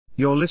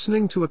You're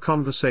listening to a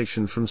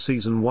conversation from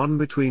Season 1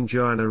 between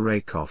Joanna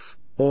Rakoff,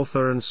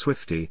 author and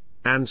Swiftie,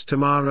 and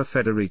Tamara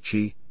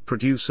Federici,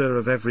 producer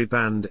of Every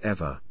Band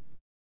Ever.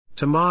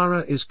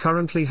 Tamara is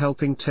currently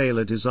helping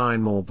Taylor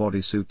design more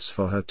bodysuits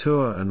for her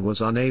tour and was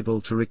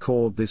unable to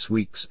record this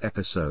week's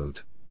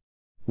episode.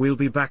 We'll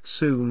be back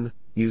soon,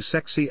 you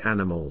sexy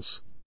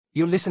animals.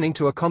 You're listening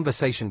to a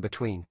conversation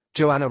between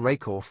Joanna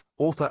Rakoff,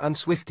 author and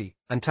Swiftie,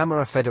 and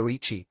Tamara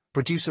Federici,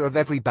 producer of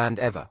Every Band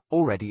Ever,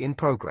 already in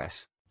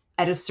progress.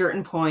 At a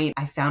certain point,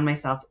 I found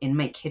myself in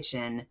my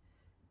kitchen,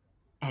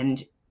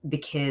 and the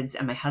kids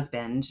and my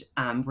husband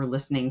were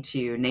listening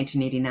to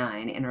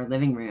 1989 in our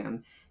living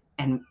room,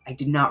 and I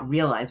did not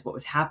realize what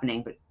was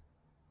happening, but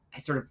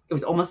it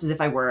was almost as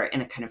if I were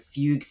in a kind of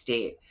fugue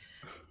state.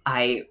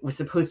 I was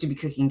supposed to be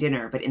cooking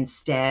dinner, but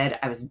instead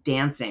I was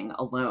dancing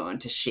alone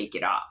to shake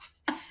it off.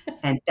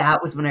 And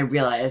that was when I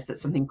realized that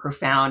something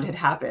profound had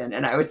happened,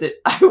 and I was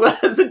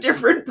a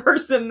different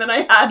person than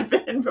I had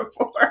been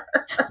before.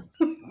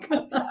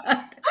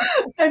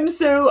 And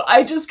so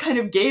I just kind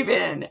of gave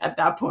in at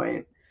that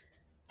point.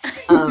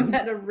 You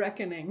had a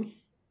reckoning.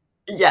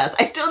 Yes,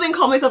 I still didn't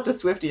call myself a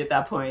Swiftie at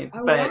that point,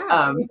 Oh, but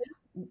wow.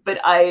 but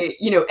I,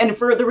 and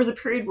there was a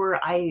period where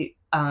I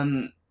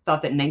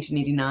thought that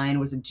 1989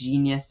 was a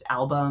genius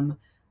album,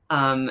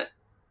 but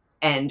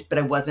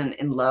I wasn't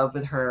in love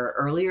with her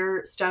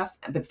earlier stuff.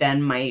 But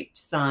then my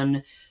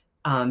son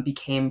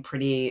became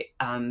pretty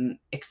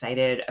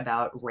excited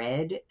about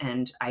Red,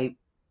 and I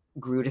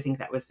grew to think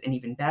that was an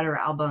even better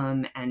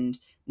album. And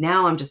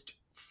now I'm just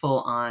full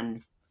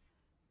on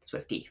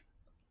Swiftie.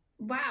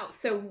 Wow.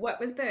 So what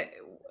was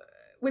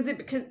it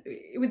because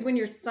it was when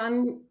your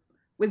son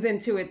was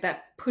into it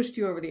that pushed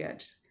you over the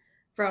edge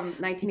from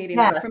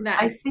 1989, Yeah, from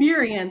that I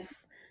experience,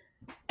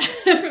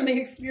 from the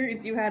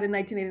experience you had in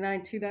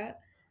 1989 to that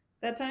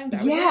time?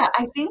 That was Yeah, it?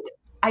 I think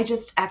I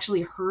just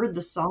actually heard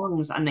the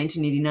songs on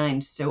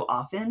 1989 so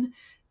often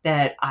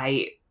that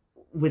I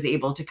was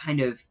able to kind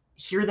of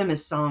hear them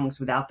as songs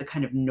without the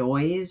kind of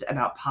noise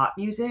about pop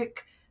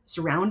music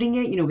surrounding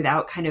it,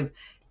 without kind of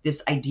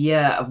this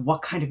idea of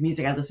what kind of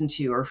music I listen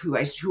to or who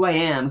I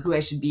am, who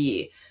I should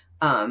be.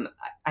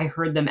 I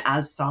heard them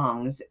as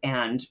songs,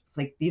 and it's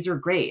like, these are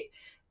great.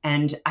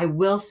 And I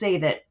will say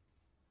that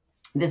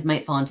this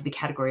might fall into the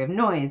category of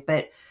noise,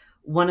 but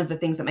one of the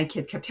things that my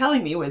kids kept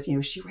telling me was,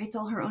 she writes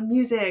all her own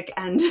music.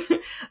 And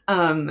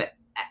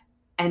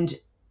and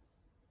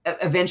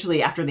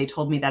eventually, after they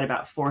told me that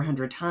about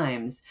 400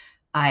 times,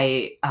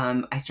 I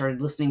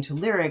started listening to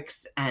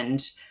lyrics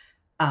and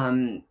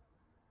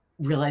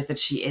realized that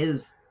she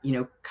is,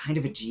 kind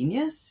of a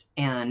genius.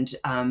 And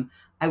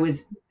I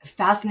was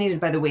fascinated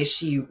by the way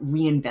she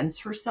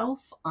reinvents herself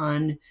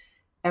on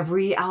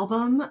every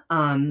album.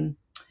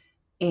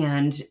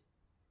 And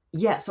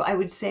yeah, so I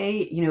would say,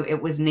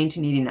 it was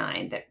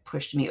 1989 that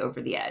pushed me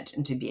over the edge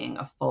into being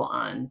a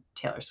full-on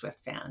Taylor Swift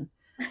fan.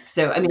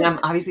 So, I'm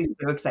obviously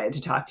so excited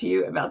to talk to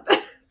you about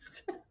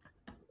this.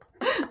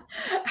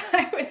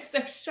 I was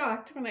so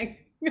shocked when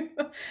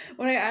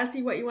I asked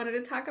you what you wanted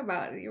to talk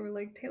about. You were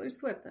like, Taylor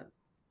Swift. I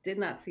did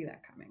not see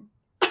that coming.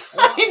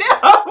 I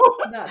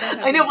know.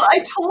 That I know. Well, I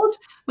told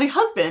my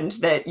husband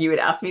that you had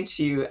asked me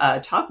to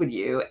talk with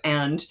you,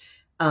 and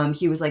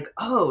he was like,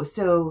 "Oh,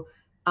 so,"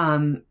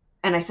 and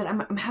I said,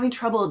 "I'm having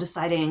trouble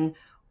deciding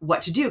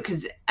what to do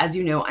because, as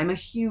you know, I'm a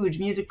huge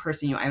music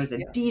person. I was a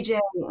DJ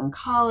in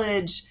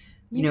college,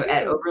 Me too.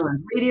 at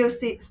Oberlin's radio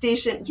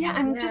station. Yeah,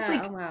 I'm just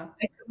like, oh, wow.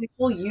 I spent my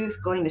whole youth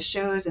going to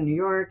shows in New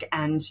York,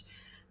 and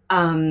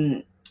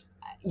and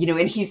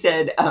he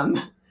said,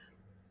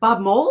 Bob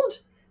Mould,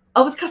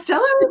 Elvis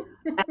Costello."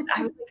 And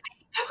I was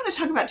like, I want to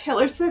talk about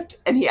Taylor Swift.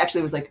 And he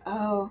actually was like,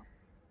 "Oh,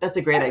 that's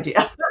a great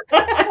idea."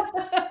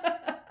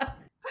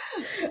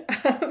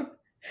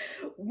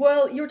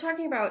 Well, you were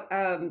talking about,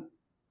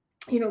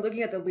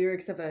 looking at the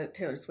lyrics of a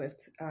Taylor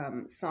Swift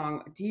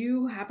song. Do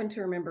you happen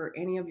to remember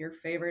any of your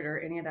favorite or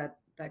any of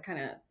that kind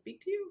of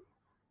speak to you?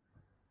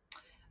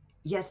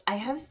 Yes, I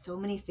have so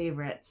many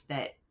favorites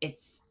that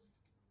it's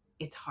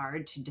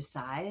hard to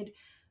decide.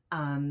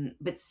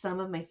 But some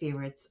of my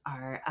favorites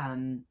are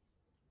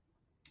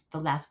The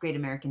Last Great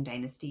American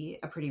Dynasty,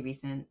 a pretty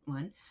recent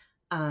one.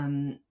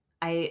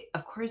 I,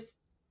 of course,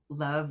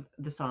 love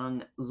the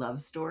song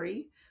Love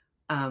Story,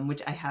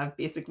 which I have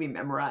basically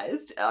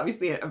memorized.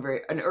 Obviously,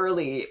 an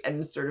early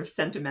and sort of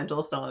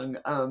sentimental song.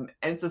 And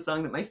it's a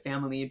song that my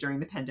family during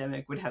the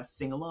pandemic would have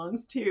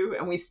sing-alongs to,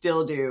 and we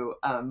still do.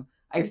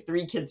 I have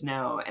 3 kids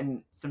now,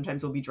 and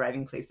sometimes we'll be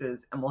driving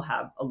places and we'll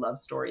have a love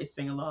story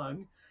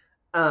sing-along.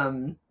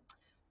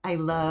 I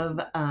love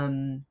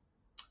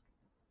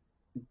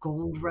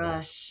Gold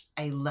Rush.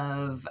 I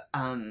love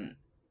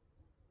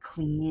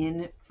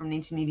Clean from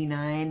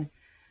 1989.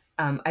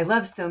 I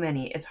love so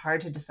many. It's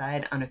hard to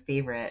decide on a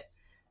favorite.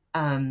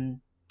 I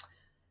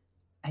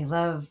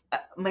love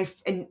my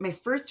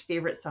first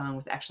favorite song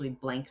was actually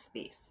Blank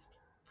Space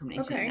from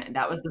 1989. Okay.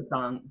 That was the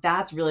song.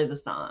 That's really the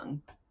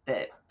song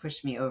that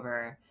pushed me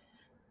over.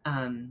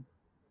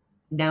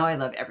 Now I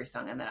love every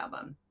song on that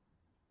album.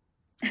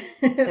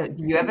 So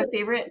do you have a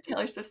favorite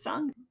Taylor Swift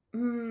song?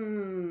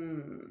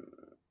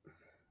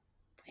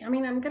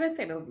 mean, I'm gonna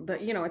say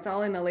it's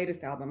all in the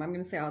latest album. I'm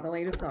gonna say all the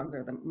latest songs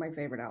are my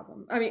favorite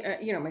album. I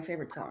mean, my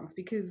favorite songs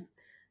because,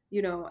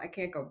 I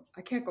can't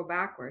go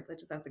backwards. I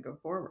just have to go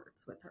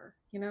forwards with her.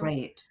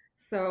 Right.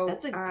 So,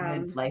 That's a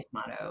good life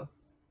motto.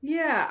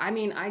 yeah, I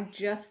mean, I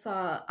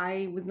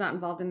was not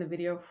involved in the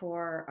video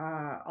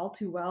for All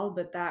Too Well,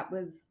 but that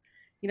was,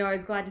 I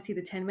was glad to see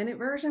the 10-minute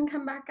version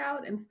come back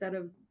out instead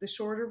of the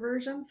shorter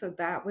version. So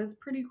that was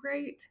pretty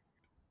great.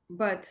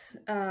 But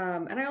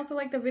and I also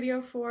like the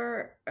video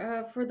for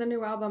the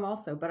new album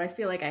also. But I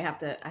feel like I have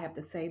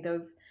to say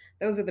those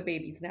are the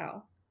babies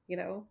now,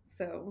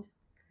 So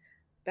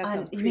that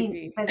sounds You mean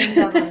creepy. by the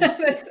new album,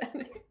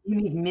 you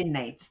mean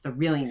Midnight's the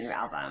really new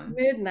album?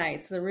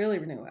 Midnight's the really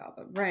new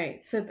album,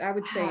 right? So I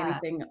would say Yeah.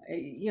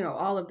 anything,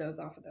 all of those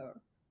off of the.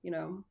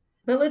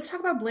 But let's talk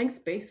about Blank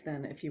Space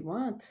then, if you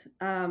want.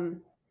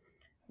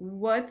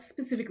 What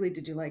specifically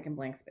did you like in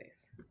Blank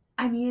Space?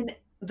 I mean,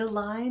 the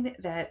line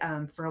that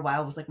for a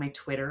while was like my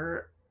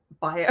Twitter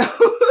bio.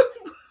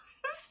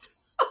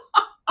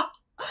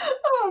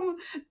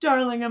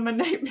 Darling, I'm a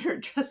nightmare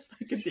dressed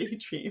like a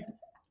daydream.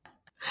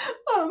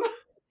 Um,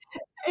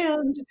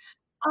 and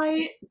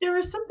there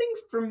was something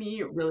for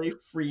me really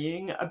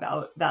freeing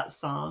about that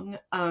song.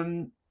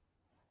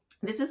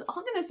 This is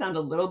all going to sound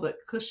a little bit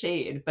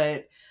cliched,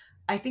 but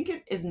I think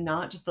it is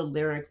not just the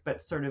lyrics,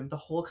 but sort of the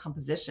whole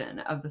composition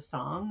of the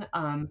song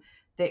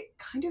that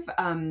kind of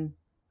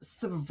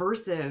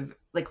subversive.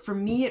 Like for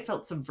me, it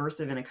felt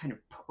subversive in a kind of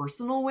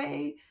personal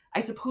way.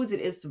 I suppose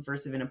it is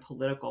subversive in a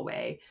political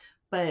way,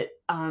 but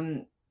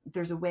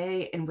there's a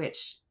way in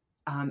which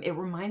it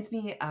reminds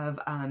me of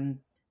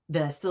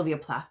the Sylvia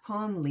Plath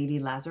poem, Lady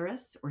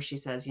Lazarus, where she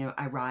says,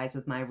 I rise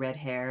with my red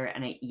hair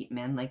and I eat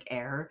men like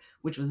air,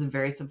 which was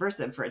very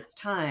subversive for its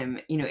time,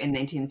 in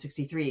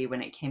 1963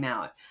 when it came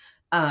out.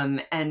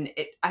 And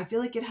I feel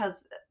like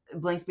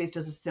Blank Space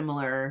does a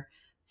similar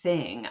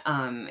thing.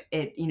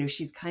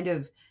 She's kind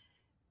of,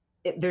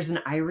 there's an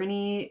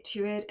irony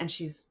to it, and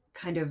she's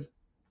kind of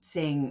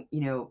saying,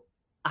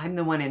 I'm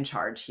the one in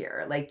charge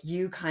here. Like,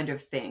 you kind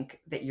of think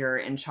that you're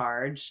in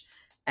charge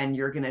and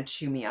you're going to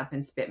chew me up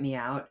and spit me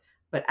out,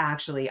 but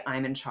actually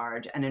I'm in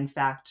charge. And in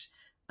fact,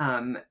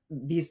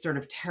 these sort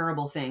of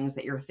terrible things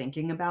that you're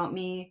thinking about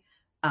me,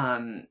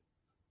 I'm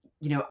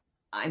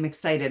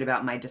excited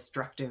about my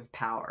destructive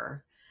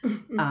power.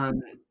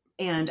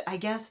 And I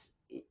guess,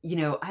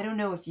 I don't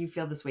know if you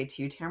feel this way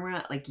too,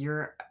 Tamara, like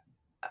you're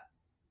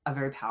a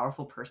very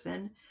powerful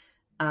person,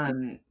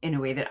 in a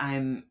way that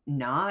I'm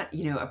not,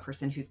 a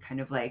person who's kind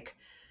of like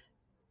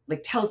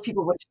tells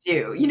people what to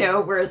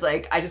do, whereas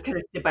like I just kind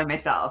of sit by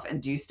myself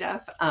and do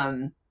stuff.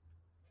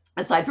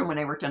 Aside from when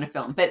I worked on a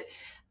film, but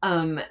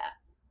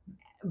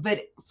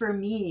for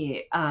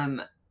me,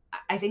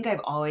 I think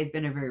I've always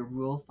been a very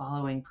rule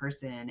following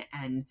person,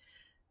 and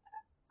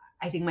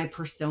I think my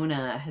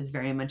persona has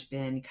very much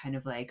been kind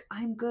of like,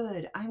 I'm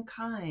good, I'm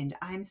kind,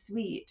 I'm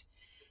sweet.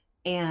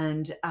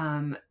 And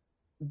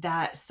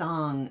that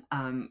song,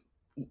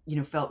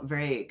 felt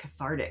very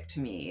cathartic to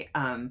me,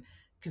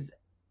 because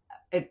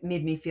it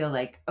made me feel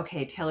like,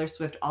 okay, Taylor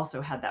Swift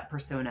also had that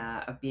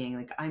persona of being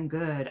like, I'm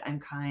good, I'm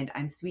kind,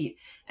 I'm sweet.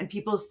 And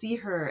people see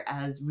her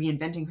as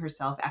reinventing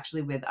herself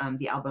actually with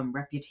the album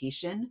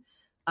Reputation,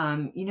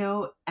 and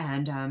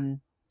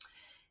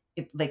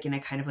like in a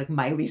kind of like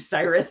Miley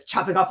Cyrus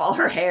chopping off all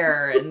her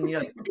hair and,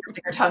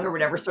 piercing her tongue or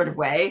whatever sort of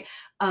way.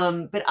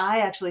 But I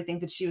actually think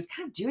that she was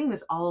kind of doing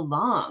this all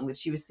along, that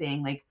she was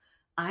saying like,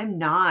 I'm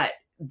not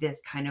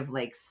this kind of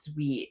like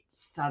sweet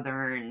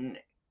Southern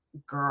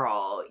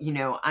girl,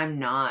 I'm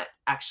not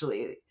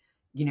actually,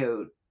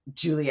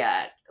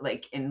 Juliet,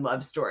 like in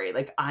Love Story.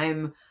 Like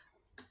I'm,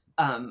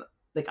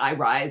 like I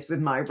rise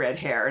with my red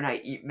hair and I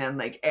eat men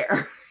like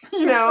air,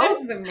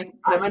 I'm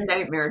a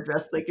nightmare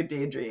dressed like a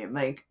daydream.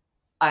 Like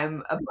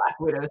I'm a Black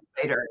Widow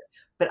spider,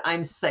 but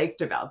I'm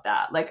psyched about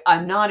that. Like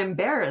I'm not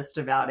embarrassed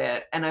about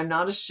it and I'm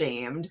not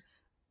ashamed.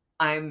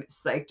 I'm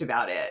psyched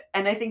about it.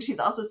 And I think she's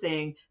also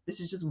saying this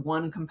is just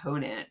one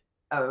component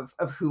of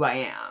who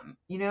I am,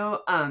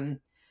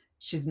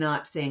 she's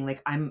not saying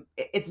like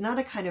it's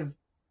not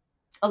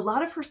a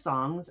lot of her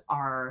songs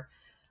are,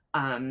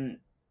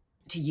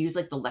 to use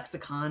like the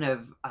lexicon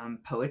of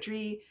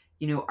poetry,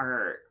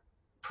 are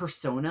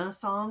persona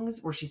songs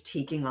where she's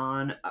taking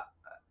on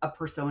a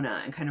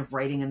persona and kind of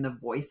writing in the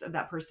voice of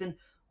that person,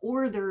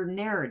 or their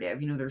narrative,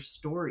 their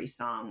story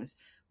songs,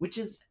 which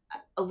is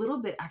a little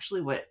bit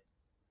actually what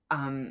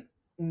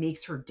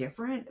makes her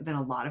different than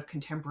a lot of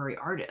contemporary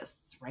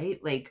artists, right?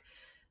 Like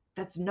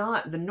that's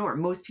not the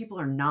norm. Most people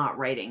are not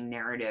writing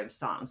narrative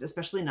songs,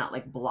 especially not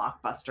like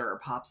blockbuster or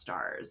pop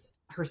stars.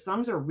 Her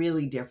songs are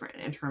really different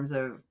in terms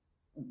of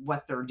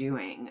what they're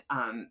doing.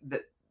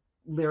 That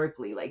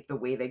lyrically, like the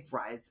way they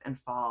rise and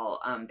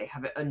fall, they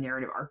have a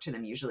narrative arc to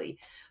them usually.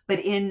 But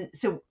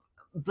so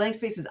Blank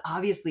Space is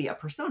obviously a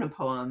persona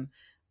poem,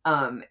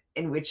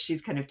 in which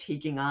she's kind of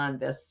taking on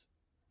this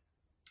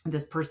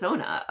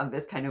persona of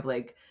this kind of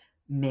like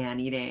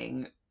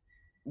man-eating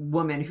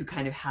woman who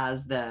kind of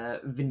has the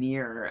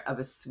veneer of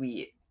a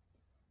sweet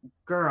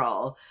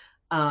girl.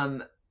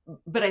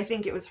 but I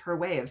think it was her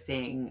way of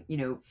saying, you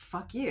know,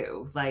 fuck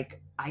you.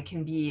 Like, I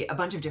can be a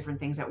bunch of different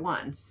things at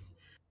once.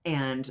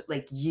 And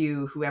like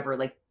you, whoever,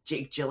 like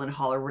Jake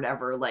Gyllenhaal or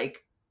whatever,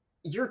 like,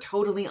 you're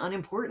totally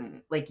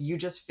unimportant. Like, you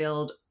just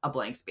filled a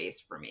blank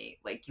space for me.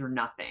 Like, you're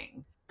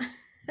nothing.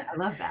 I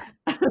love that.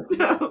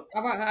 Yeah, So,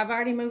 I've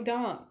already moved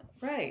on.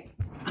 Right.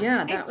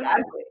 Yeah, that was.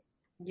 exactly.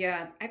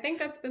 Yeah, I think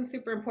that's been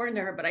super important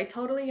to her. But I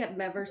totally had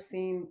never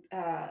seen.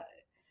 Yeah,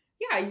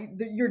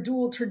 your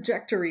dual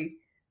trajectory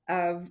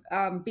of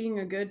being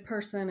a good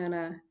person and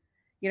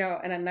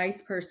a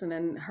nice person,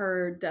 and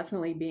her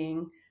definitely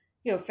being,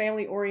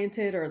 family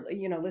oriented, or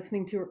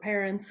listening to her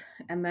parents,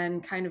 and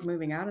then kind of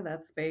moving out of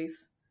that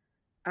space.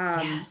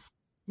 Um,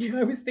 Yes.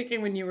 I was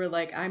thinking when you were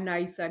like, "I'm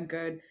nice, I'm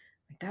good,"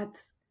 like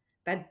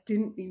that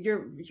didn't.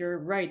 You're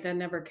right. That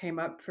never came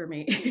up for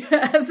me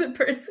as a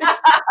person.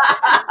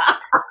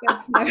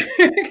 That's never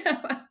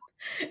come up.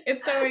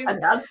 It's always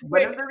And that's one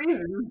wait. of the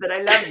reasons that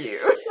I love you.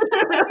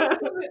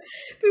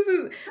 This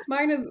is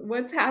mine. Is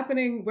what's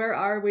happening? Where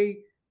are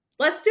we?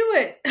 Let's do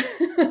it.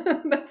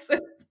 That's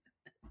it.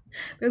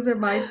 Those are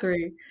my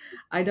three.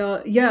 I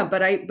don't. Yeah,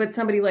 but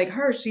somebody like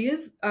her, she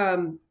is.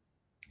 I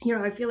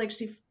feel like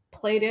she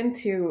played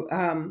into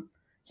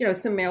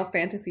some male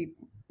fantasies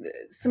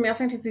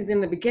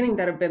in the beginning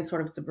that have been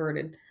sort of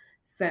subverted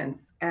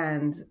since.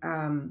 And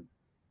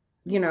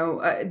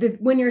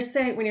when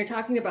you're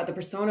talking about the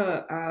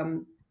persona,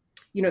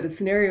 the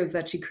scenarios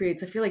that she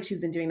creates, I feel like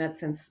she's been doing that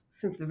since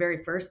the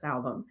very first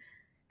album.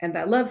 And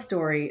that love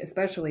story,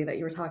 especially that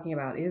you were talking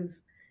about,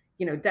 is,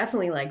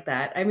 definitely like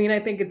that. I mean, I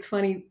think it's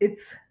funny.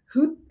 It's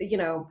who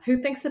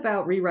thinks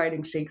about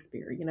rewriting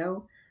Shakespeare,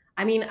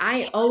 I mean,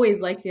 I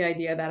always like the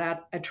idea that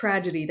at a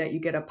tragedy that you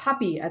get a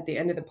puppy at the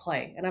end of the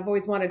play. And I've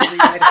always wanted to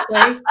rewrite a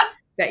play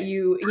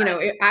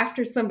that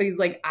after somebody's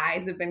like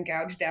eyes have been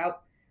gouged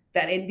out,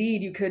 that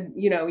indeed you could,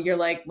 you're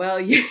like, well,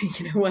 you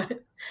know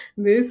what?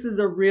 This is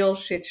a real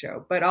shit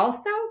show. But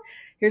also,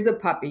 here's a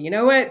puppy. You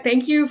know what?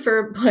 Thank you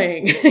for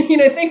playing.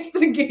 Thanks for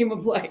the game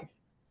of life.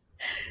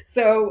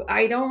 So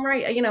I don't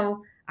write,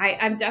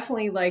 I'm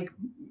definitely like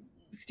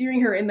steering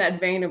her in that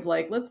vein of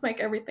like, let's make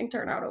everything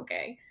turn out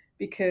okay.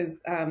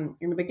 Because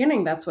in the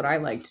beginning, that's what I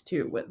liked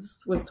too,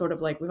 was sort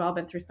of like, we've all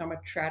been through so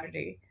much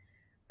tragedy.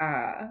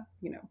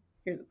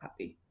 Here's a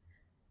puppy.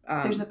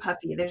 There's a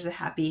puppy. There's a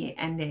happy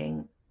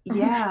ending.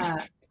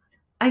 Yeah.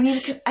 I mean,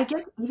 because I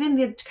guess even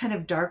the kind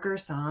of darker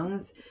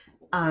songs,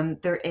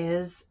 there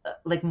is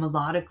like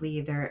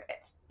melodically, there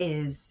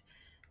is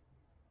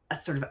a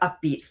sort of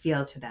upbeat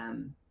feel to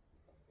them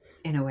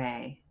in a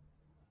way.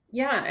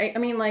 Yeah,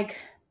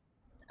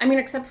 I mean,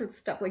 except for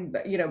stuff like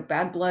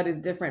Bad Blood is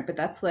different, but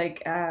that's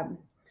like, I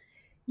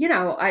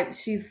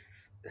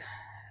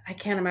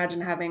can't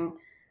imagine having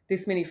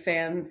this many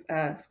fans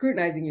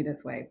scrutinizing you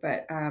this way,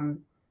 but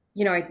I'm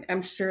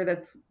sure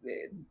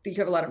you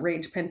have a lot of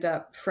rage pent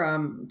up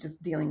from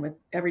just dealing with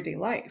everyday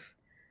life.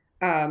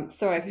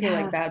 So I feel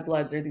like Yeah. Bad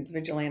Bloods or these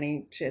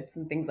vigilante shits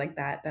and things like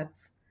that.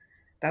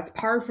 That's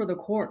par for the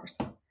course.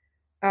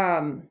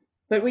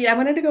 But I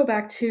wanted to go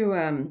back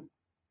to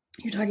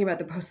you're talking about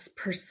the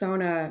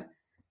persona,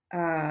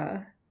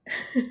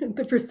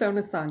 the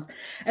persona songs,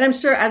 and I'm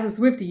sure as a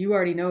Swiftie, you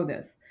already know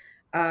this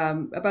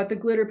about the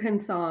glitter pin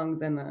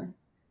songs and the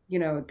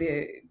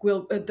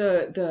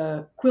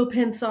quill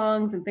pin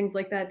songs and things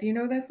like that. Do you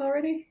know this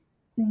already?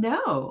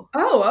 No.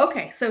 Oh,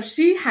 okay. So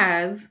she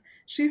says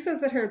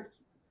that her,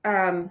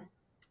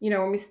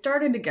 when we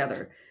started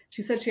together,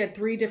 she said she had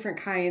 3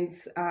 different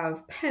kinds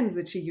of pens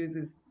that she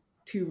uses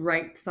to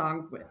write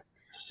songs with.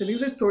 So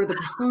these are sort of the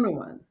persona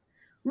ones.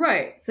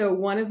 Right. So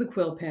one is a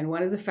quill pen,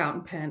 one is a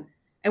fountain pen,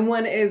 and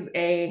one is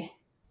a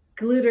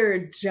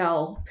glitter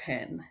gel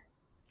pen.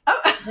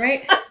 Oh.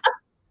 Right.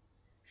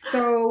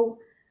 So,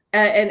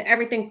 and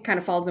everything kind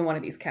of falls in one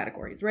of these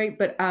categories, right?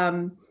 But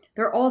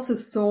there are also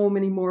so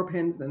many more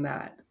pens than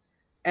that.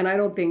 And I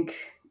don't think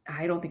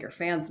her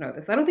fans know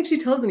this. I don't think she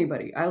tells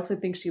anybody. I also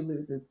think she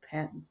loses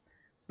pens.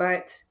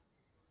 But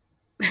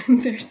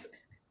there's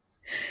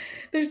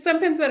some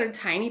pens that are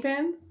tiny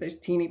pens. There's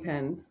teeny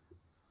pens.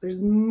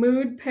 There's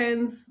mood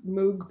pens,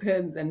 moog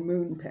pens, and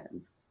moon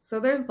pens. So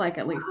there's like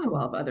at least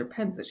 12 other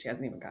pens that she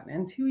hasn't even gotten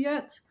into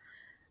yet.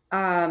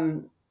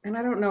 And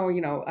I don't know,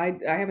 I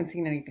haven't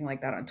seen anything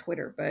like that on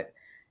Twitter, but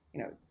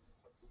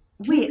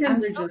Wait,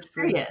 I'm so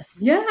curious.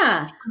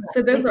 Yeah.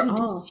 So those are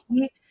all.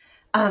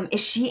 Is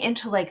she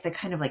into like the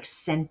kind of like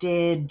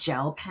scented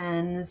gel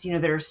pens,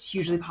 that are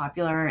hugely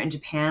popular in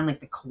Japan, like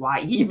the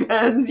kawaii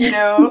pens,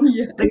 Yeah.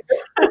 Like,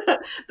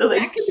 the like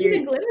That could cute. be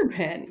the glitter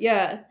pen.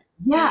 Yeah.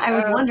 Yeah, I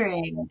was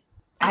wondering.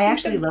 I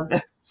actually love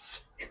those.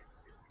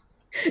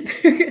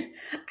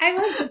 I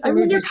love just the I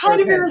mean, they're kind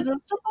of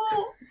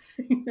irresistible.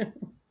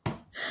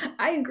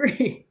 I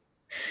agree.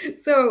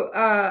 So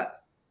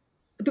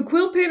the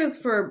quill pen is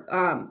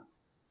for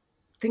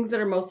things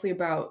that are mostly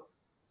about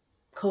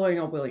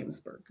Colonial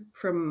Williamsburg,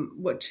 from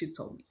what she's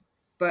told me.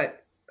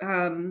 But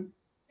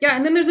yeah,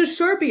 and then there's a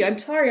Sharpie. I'm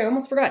sorry, I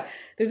almost forgot.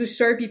 There's a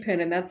Sharpie pen,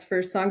 and that's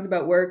for songs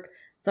about work,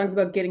 songs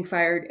about getting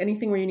fired,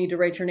 anything where you need to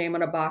write your name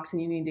on a box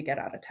and you need to get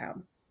out of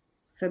town.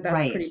 So that's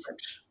Right. pretty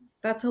much,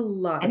 that's a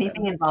lot of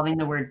Anything them. involving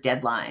the word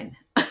deadline.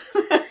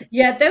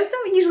 Yeah, those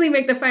don't usually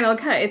make the final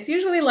cut. It's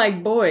usually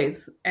like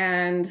boys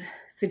and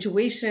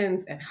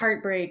situations and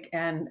heartbreak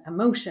and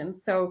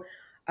emotions. So,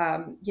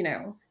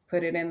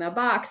 put it in the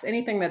box.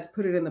 Anything that's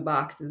put it in the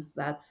box is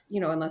that's,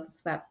 unless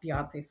it's that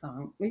Beyonce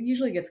song, it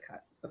usually gets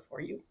cut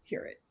before you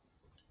hear it.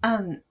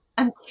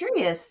 I'm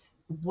curious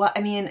what,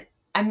 I mean,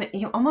 I'm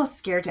almost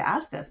scared to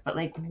ask this, but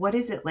like, what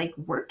is it like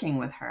working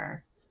with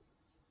her?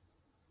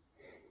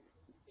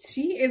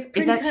 She is Is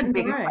pretty that cut too and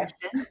big a dry.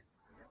 question?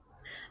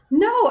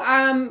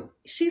 No,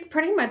 she's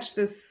pretty much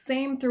the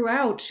same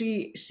throughout.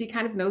 She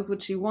kind of knows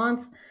what she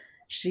wants.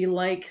 She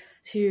likes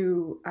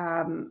to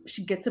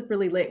she gets up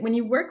really late. When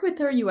you work with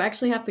her, you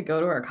actually have to go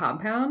to her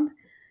compound,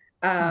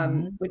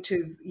 Hmm. which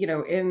is,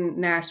 in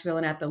Nashville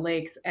and at the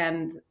lakes,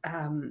 and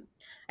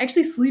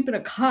actually sleep in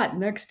a cot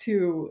next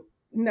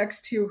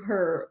to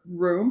her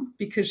room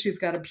because she's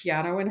got a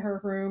piano in her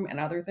room and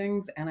other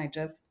things. And I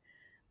just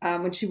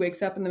when she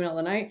wakes up in the middle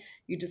of the night,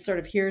 you just sort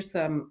of hear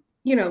some,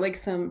 like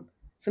some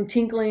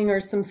tinkling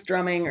or some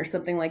strumming or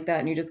something like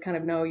that, and you just kind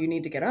of know you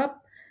need to get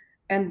up,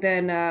 and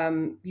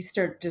then you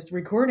start just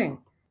recording,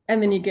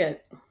 and then you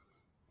get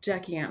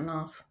Jackie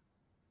Antonoff,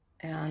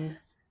 and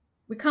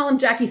we call him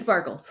Jackie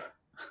Sparkles.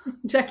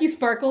 Jackie Oh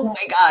Sparkles,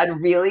 my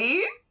God,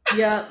 really?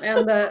 yeah,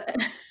 and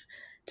the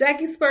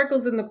Jackie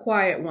Sparkles in the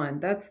quiet one.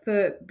 That's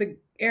the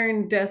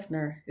Aaron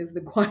Dessner is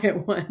the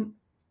quiet one,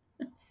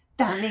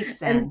 That makes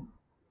sense. and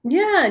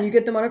yeah, and you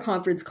get them on a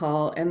conference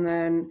call, and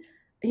then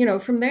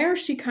from there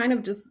she kind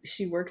of just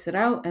she works it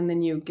out, and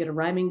then you get a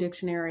rhyming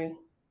dictionary,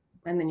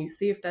 and then you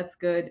see if that's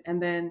good,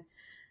 and then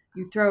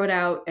you throw it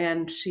out,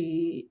 and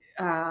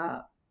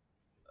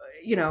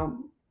you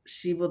know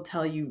she will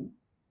tell you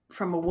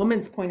from a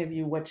woman's point of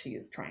view what she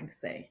is trying to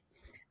say,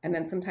 and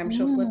then sometimes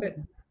she'll flip it,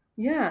 Mm.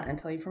 yeah, and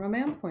tell you from a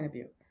man's point of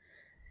view,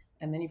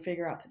 and then you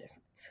figure out the difference.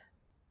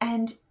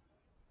 And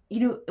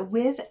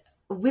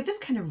with this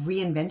kind of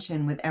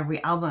reinvention with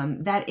every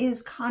album, that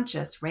is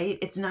conscious, right?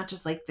 It's not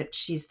just like that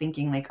she's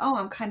thinking like, oh,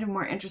 I'm kind of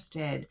more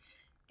interested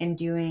in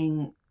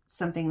doing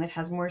something that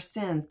has more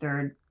synth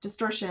or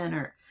distortion,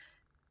 or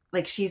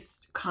like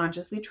she's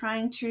consciously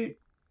trying to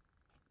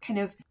kind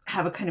of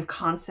have a kind of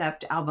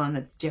concept album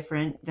that's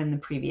different than the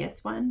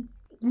previous one.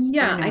 Or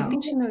Yeah, I no?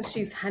 think she knows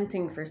she's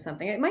hunting for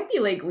something. It might be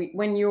like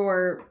when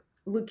you're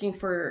looking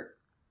for,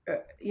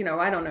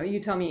 I don't know. You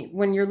tell me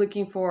when you're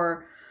looking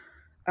for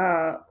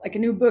like a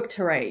new book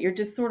to write. You're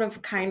just sort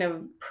of kind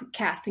of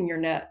casting your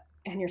net,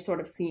 and you're sort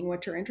of seeing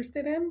what you're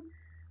interested in.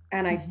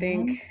 And I Hmm.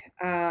 think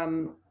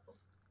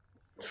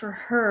for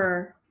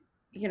her,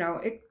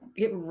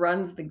 it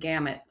runs the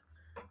gamut.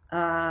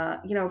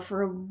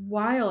 For a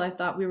while, I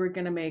thought we were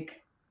going to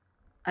make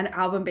an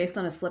album based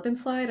on a slip and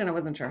slide, and I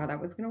wasn't sure how that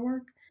was going to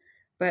work,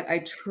 but I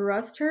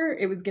trust her.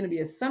 It was going to be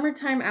a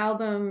summertime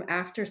album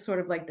after sort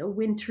of like the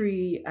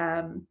wintry,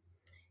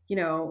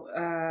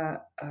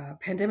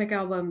 pandemic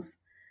albums,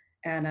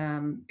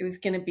 and it was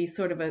going to be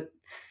sort of a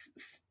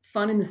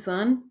fun in the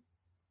sun.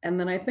 And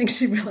then I think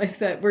she realized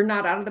that we're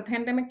not out of the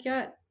pandemic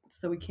yet,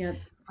 so we can't.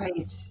 Right.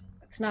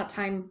 It's not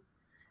time.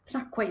 It's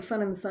not quite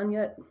fun in the sun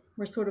yet.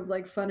 We're sort of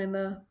like fun in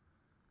the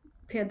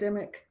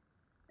pandemic,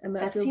 and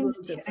that That feels a seems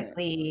little different.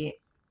 typically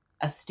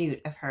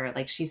astute of her.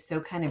 Like she's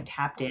so kind of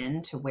tapped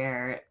in to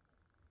where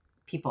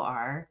people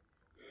are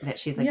that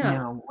she's like, Yeah,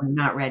 no, we're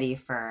not ready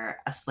for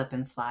a slip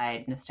and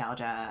slide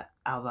nostalgia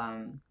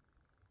album.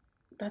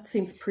 that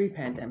seems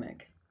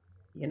pre-pandemic.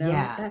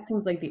 Yeah, That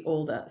seems like the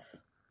old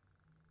us.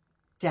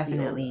 The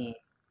old us. definitely.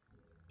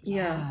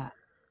 Yeah.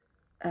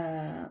 Yeah.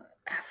 uh,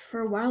 for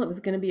a while it was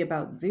going to be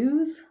about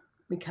zoos.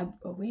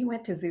 We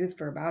went to zoos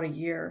for about a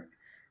year,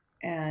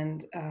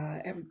 and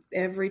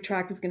every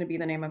track was going to be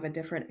the name of a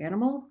different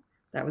animal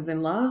that was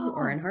in love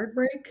or Oh, in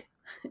heartbreak,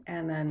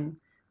 and then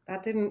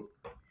that didn't.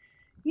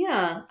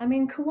 Yeah, I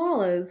mean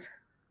koalas.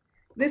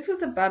 This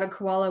was about a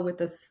koala with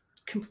this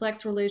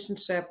complex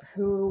relationship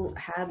who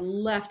had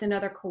left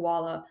another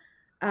koala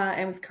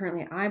and was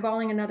currently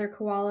eyeballing another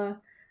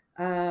koala,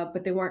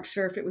 but they weren't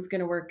sure if it was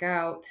going to work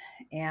out.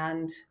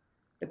 And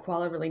the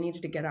koala really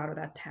needed to get out of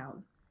that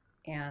town.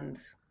 And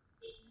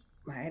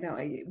I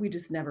don't. We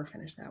just never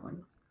finished that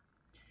one.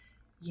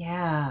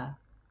 yeah.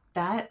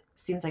 That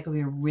seems like it would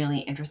be a really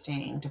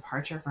interesting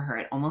departure for her.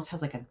 It almost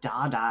has like a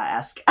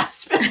Dada-esque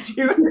aspect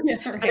to it. Yeah,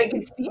 But I right.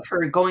 could see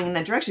her going in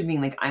that direction, being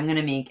like, I'm going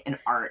to make an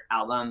art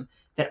album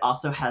that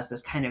also has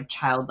this kind of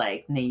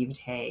childlike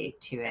naivete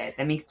to it.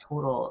 That makes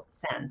total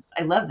sense.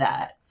 I love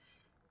that.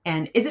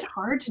 And is it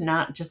hard to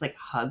not just like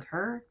hug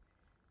her?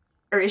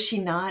 Or is she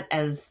not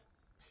as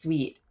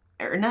sweet?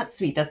 Or not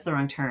sweet, that's the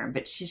wrong term,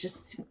 but she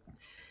just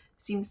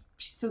seems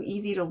she's so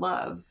easy to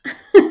love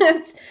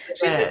She's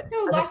just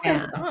so as a lost in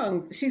fan.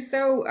 songs. She's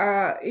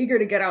so eager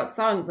to get out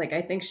songs. Like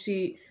I think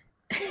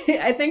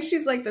I think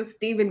she's like the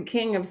Stephen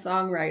King of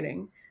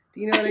songwriting.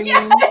 Do you know what I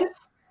mean? Yes.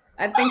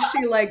 I think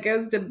she like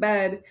goes to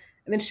bed,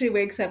 and then she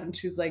wakes up and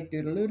she's like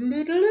doodle doodle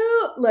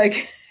doodle,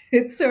 like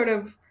it's sort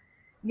of,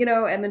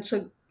 and then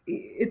she'll.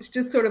 It's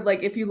just sort of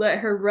like if you let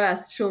her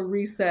rest, she'll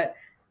reset,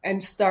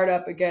 and start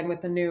up again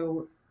with a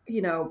new,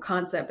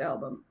 concept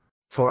album.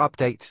 For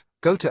updates,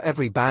 go to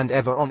Every Band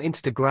Ever on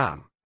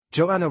Instagram.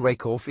 Joanna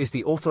Rakoff is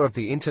the author of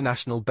the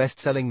international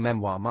best-selling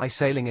memoir My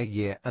Salinger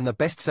Year and the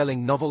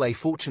best-selling novel A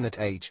Fortunate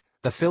Age.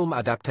 The film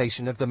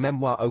adaptation of the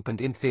memoir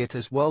opened in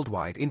theaters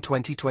worldwide in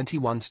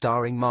 2021,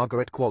 starring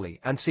Margaret Qualley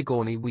and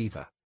Sigourney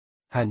Weaver.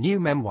 Her new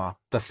memoir,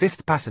 The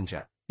Fifth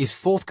Passenger, is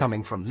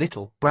forthcoming from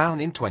Little Brown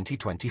in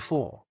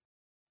 2024.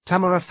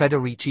 Tamara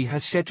Federici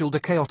has scheduled a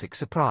chaotic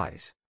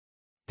surprise.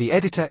 The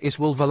editor is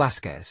Will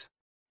Velasquez.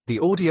 The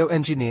audio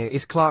engineer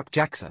is Clark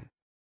Jackson.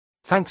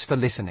 Thanks for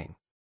listening.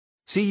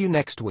 See you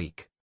next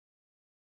week.